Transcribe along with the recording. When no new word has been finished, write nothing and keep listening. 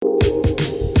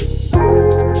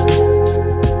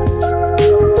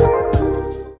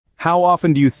How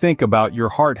often do you think about your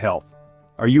heart health?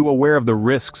 Are you aware of the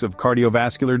risks of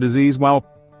cardiovascular disease? Well,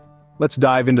 let's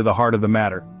dive into the heart of the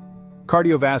matter.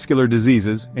 Cardiovascular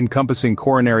diseases, encompassing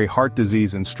coronary heart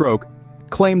disease and stroke,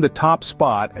 claim the top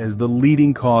spot as the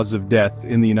leading cause of death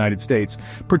in the United States.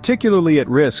 Particularly at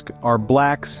risk are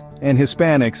blacks and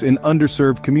Hispanics in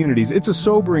underserved communities. It's a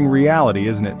sobering reality,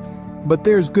 isn't it? But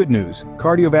there's good news.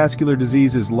 Cardiovascular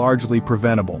disease is largely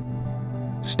preventable.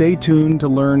 Stay tuned to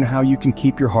learn how you can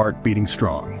keep your heart beating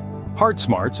strong. Heart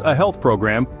Smarts, a health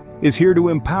program, is here to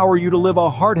empower you to live a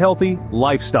heart-healthy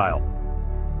lifestyle.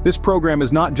 This program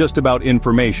is not just about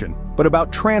information, but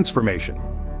about transformation.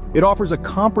 It offers a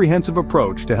comprehensive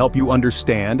approach to help you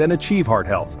understand and achieve heart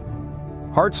health.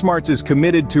 Heart Smarts is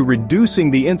committed to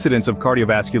reducing the incidence of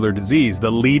cardiovascular disease,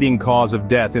 the leading cause of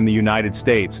death in the United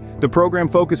States. The program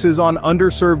focuses on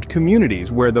underserved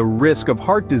communities where the risk of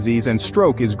heart disease and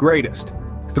stroke is greatest.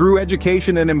 Through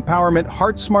education and empowerment,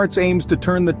 Heart Smarts aims to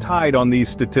turn the tide on these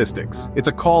statistics. It's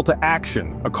a call to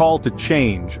action, a call to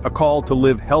change, a call to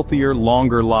live healthier,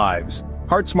 longer lives.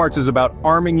 Heart Smarts is about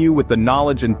arming you with the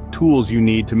knowledge and tools you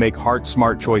need to make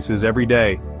heart-smart choices every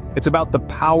day. It's about the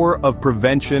power of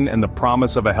prevention and the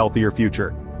promise of a healthier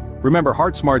future. Remember,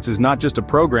 Heart Smarts is not just a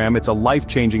program, it's a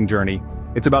life-changing journey.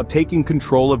 It's about taking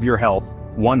control of your health,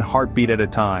 one heartbeat at a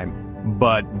time.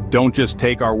 But don't just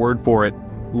take our word for it.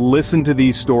 Listen to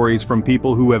these stories from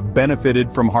people who have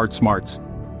benefited from Heart Smarts.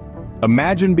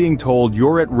 Imagine being told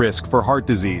you're at risk for heart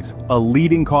disease, a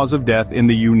leading cause of death in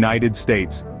the United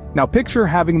States. Now picture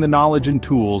having the knowledge and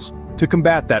tools to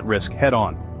combat that risk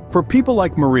head-on. For people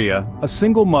like Maria, a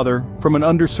single mother from an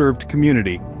underserved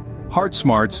community, Heart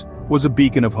Smarts was a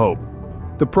beacon of hope.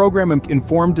 The program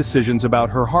informed decisions about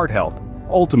her heart health,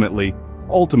 ultimately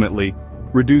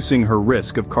reducing her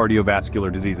risk of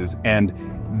cardiovascular diseases. And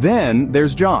then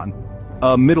there's John,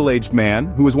 a middle-aged man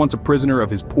who was once a prisoner of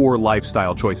his poor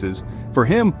lifestyle choices. For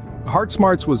him, Heart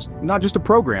Smarts was not just a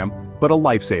program, but a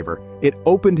lifesaver. It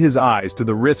opened his eyes to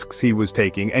the risks he was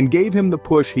taking and gave him the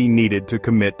push he needed to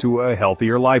commit to a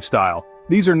healthier lifestyle.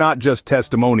 These are not just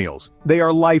testimonials, they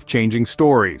are life-changing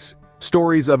stories.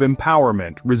 Stories of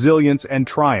empowerment, resilience, and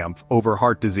triumph over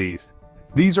heart disease.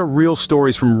 These are real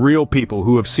stories from real people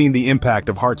who have seen the impact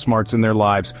of Heart Smarts in their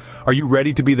lives. Are you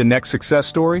ready to be the next success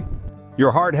story?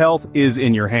 Your heart health is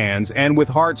in your hands, and with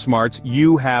Heart Smarts,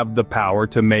 you have the power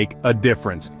to make a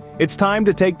difference. It's time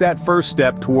to take that first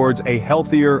step towards a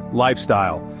healthier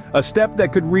lifestyle, a step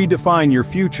that could redefine your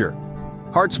future.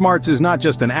 Heart Smarts is not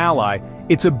just an ally,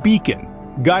 it's a beacon,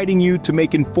 guiding you to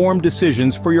make informed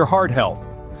decisions for your heart health.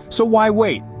 So why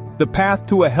wait? The path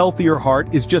to a healthier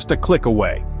heart is just a click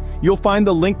away. You'll find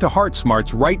the link to Heart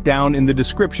Smarts right down in the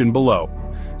description below.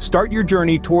 Start your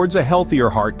journey towards a healthier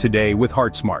heart today with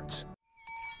Heart Smarts.